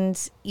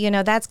 And,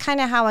 that's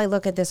kind of how I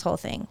look at this whole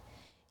thing.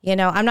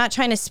 I'm not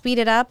trying to speed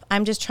it up.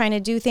 I'm just trying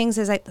to do things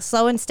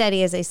slow and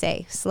steady, as they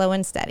say. Slow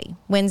and steady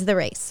wins the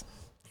race.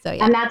 So,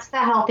 yeah. And that's the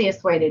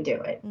healthiest way to do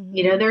it.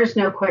 Mm-hmm. There's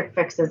no quick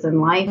fixes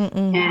in life.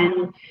 Mm-mm.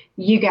 And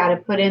you got to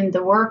put in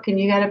the work and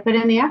you got to put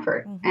in the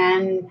effort. Mm-hmm.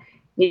 And,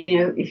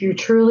 if you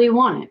truly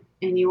want it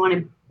and you want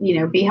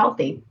to, be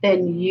healthy,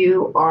 then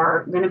you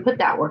are going to put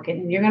that work in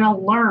and you're going to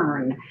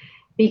learn,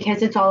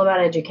 because it's all about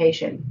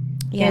education.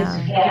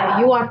 Yeah.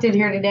 You walked in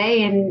here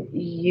today and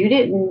you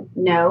didn't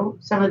know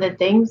some of the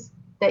things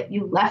that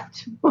you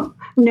left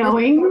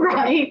knowing,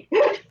 right?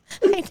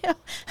 I know.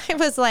 I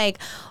was like,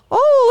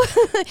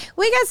 oh,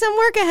 we got some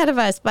work ahead of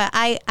us, but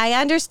I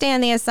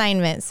understand the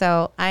assignment.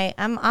 So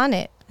I'm on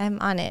it.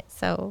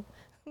 So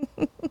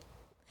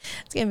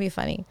it's going to be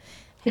funny.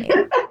 Hey.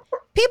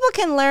 People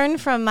can learn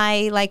from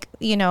my,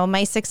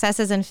 my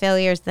successes and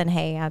failures. Then,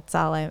 hey,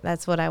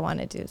 that's what I want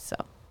to do. So.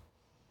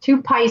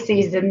 2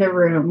 Pisces in the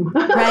room.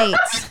 Right.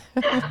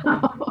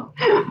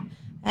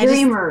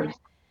 Dreamers.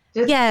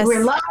 Yes.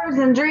 We're lovers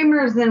and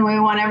dreamers, and we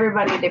want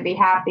everybody to be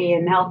happy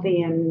and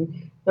healthy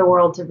and the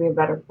world to be a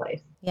better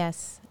place.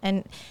 Yes.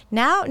 And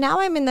now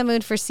I'm in the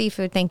mood for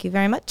seafood. Thank you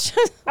very much.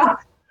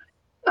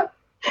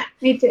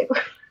 Me too.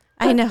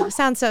 I know.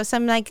 Sounds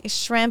some like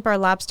shrimp or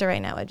lobster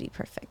right now would be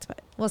perfect,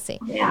 but we'll see.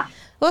 Yeah.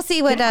 We'll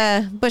see what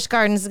Busch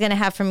Gardens is going to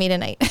have for me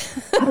tonight.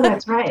 Oh,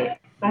 that's right.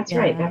 That's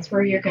right. That's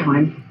where you're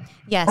going.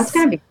 Yes. That's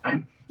going to be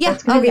fun. Yeah.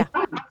 That's going to be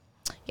fun.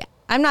 Yeah.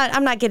 I'm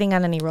not getting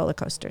on any roller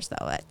coasters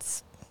though.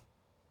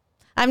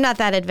 I'm not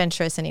that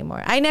adventurous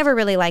anymore. I never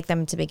really liked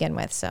them to begin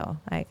with, so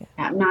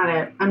I'm not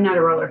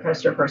a roller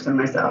coaster person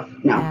myself.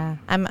 No. Yeah.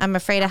 I'm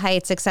afraid of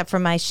heights except for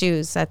my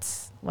shoes.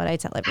 That's what I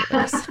tell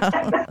everybody. So.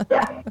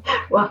 Yeah.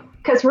 Well,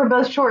 because we're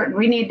both short,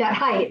 we need that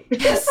height.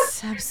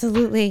 Yes,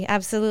 absolutely.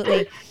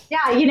 Yeah,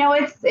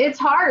 it's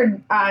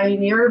hard. I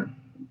mean, you're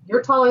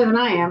taller than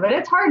I am, but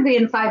it's hard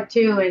being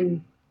 5'2"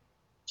 and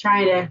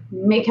trying to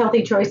make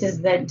healthy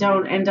choices that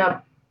don't end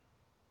up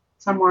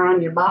somewhere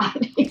on your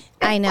body.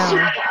 I know.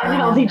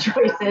 Healthy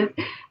choices.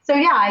 So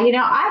yeah,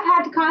 I've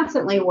had to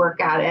constantly work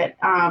at it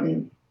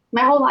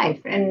my whole life.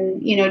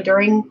 And,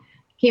 during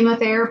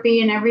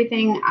chemotherapy and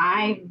everything,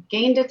 I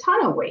gained a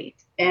ton of weight.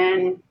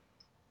 And,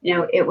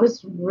 it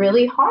was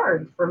really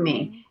hard for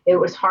me. It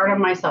was hard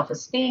on my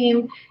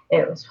self-esteem.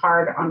 It was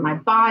hard on my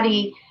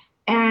body.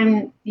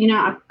 And,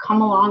 I've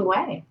come a long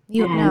way.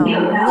 You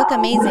look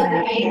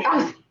amazing.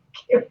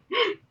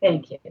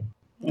 Thank you.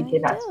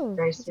 That's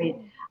very sweet.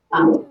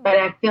 But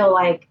I feel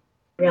like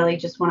I really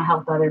just want to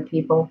help other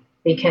people,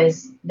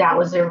 because that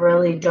was a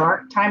really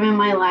dark time in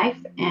my life.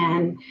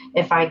 And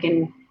if I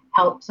can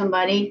help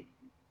somebody,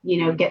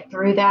 get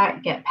through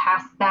that, get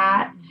past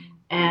that,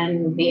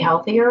 and be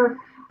healthier,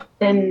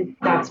 then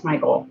that's my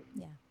goal.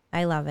 Yeah,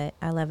 I love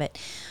it.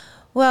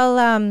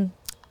 Well,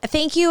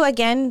 thank you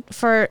again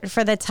for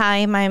the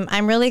time.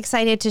 I'm really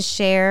excited to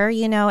share,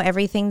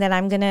 everything that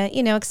I'm going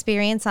to,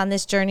 experience on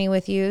this journey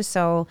with you.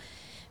 So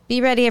be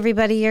ready,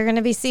 everybody. You're going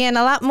to be seeing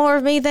a lot more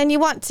of me than you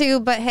want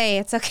to, but hey,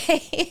 it's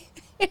okay.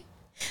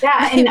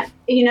 Yeah.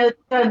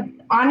 And,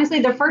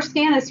 honestly, the first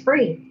scan is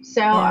free.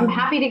 So yeah. I'm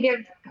happy to give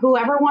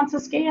whoever wants a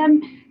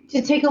scan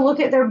to take a look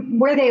at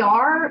where they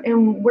are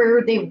and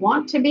where they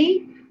want to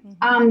be.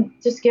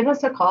 Just give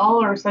us a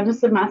call or send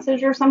us a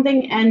message or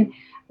something, and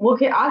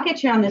I'll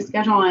get you on the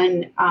schedule,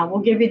 and we'll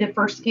give you the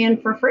first scan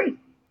for free.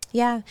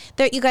 Yeah.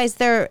 You guys,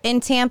 they're in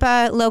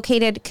Tampa,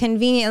 located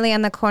conveniently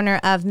on the corner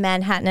of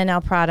Manhattan and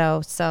El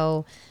Prado.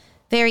 So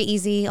very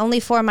easy. Only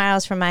 4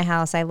 miles from my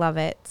house. I love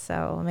it.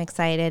 So I'm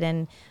excited.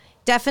 And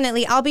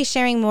definitely, I'll be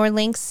sharing more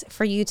links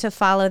for you to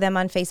follow them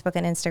on Facebook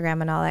and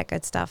Instagram and all that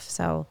good stuff.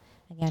 So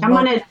again,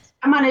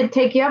 I'm gonna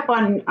take you up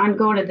on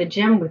going to the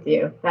gym with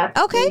you. That's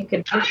okay.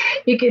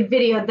 You could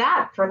video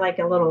that for like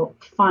a little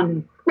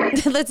fun.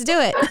 Let's do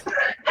it.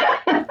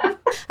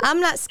 I'm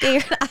not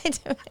scared. I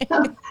do it.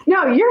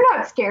 No, you're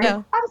not scared.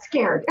 No. I'm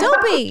scared.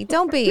 Don't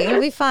be. It'll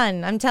be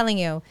fun. I'm telling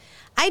you.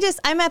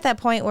 I'm at that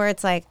point where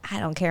it's like, I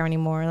don't care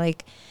anymore.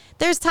 Like,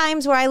 there's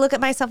times where I look at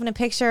myself in a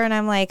picture and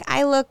I'm like,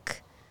 I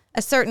look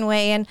a certain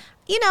way. And,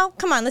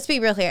 come on, let's be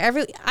real here.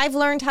 I've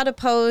learned how to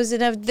pose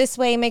in this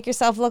way, make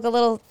yourself look a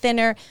little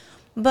thinner.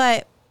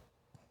 But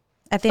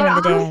at the end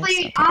of the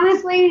day,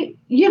 honestly,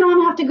 you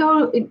don't have to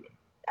go.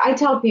 I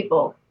tell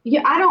people,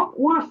 I don't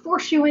want to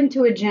force you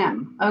into a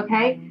gym.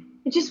 Okay.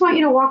 I just want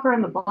you to walk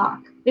around the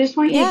block. I just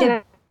want you to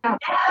get out,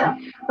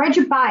 ride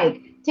your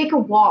bike, take a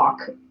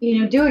walk,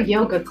 do a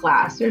yoga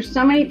class. There's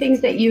so many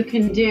things that you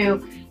can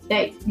do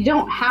that you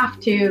don't have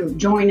to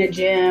join a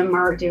gym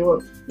or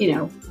do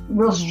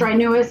real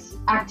strenuous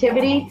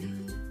activity,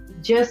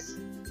 just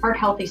heart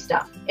healthy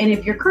stuff. And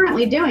if you're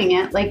currently doing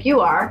it like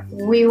you are,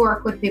 we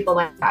work with people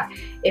like that.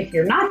 If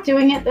you're not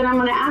doing it, then I'm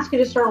going to ask you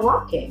to start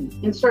walking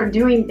and start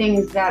doing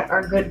things that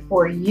are good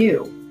for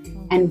you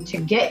and to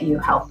get you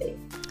healthy.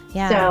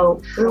 Yeah.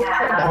 So we work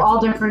with all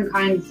different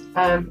kinds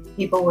of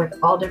people with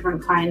all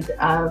different kinds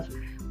of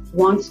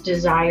wants,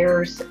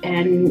 desires,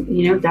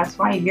 and that's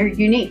why you're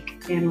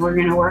unique. And we're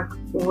going to work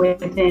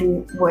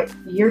within what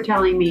you're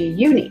telling me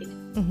you need.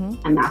 Mm-hmm.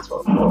 And that's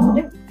what we're going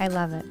to do. I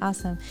love it.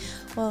 Awesome.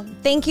 Well,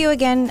 thank you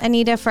again,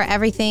 Anita, for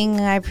everything.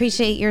 I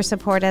appreciate your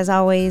support as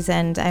always.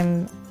 And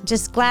I'm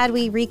just glad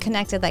we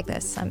reconnected like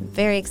this. I'm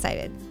very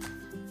excited.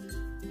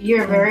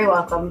 You're very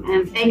welcome.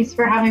 And thanks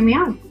for having me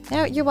on.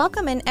 No, you're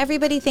welcome. And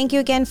everybody, thank you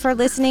again for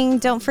listening.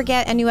 Don't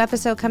forget, a new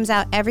episode comes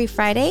out every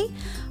Friday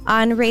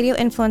on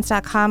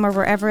radioinfluence.com or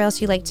wherever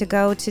else you like to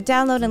go to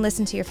download and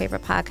listen to your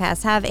favorite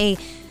podcast. Have a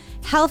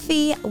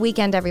healthy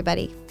weekend,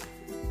 everybody.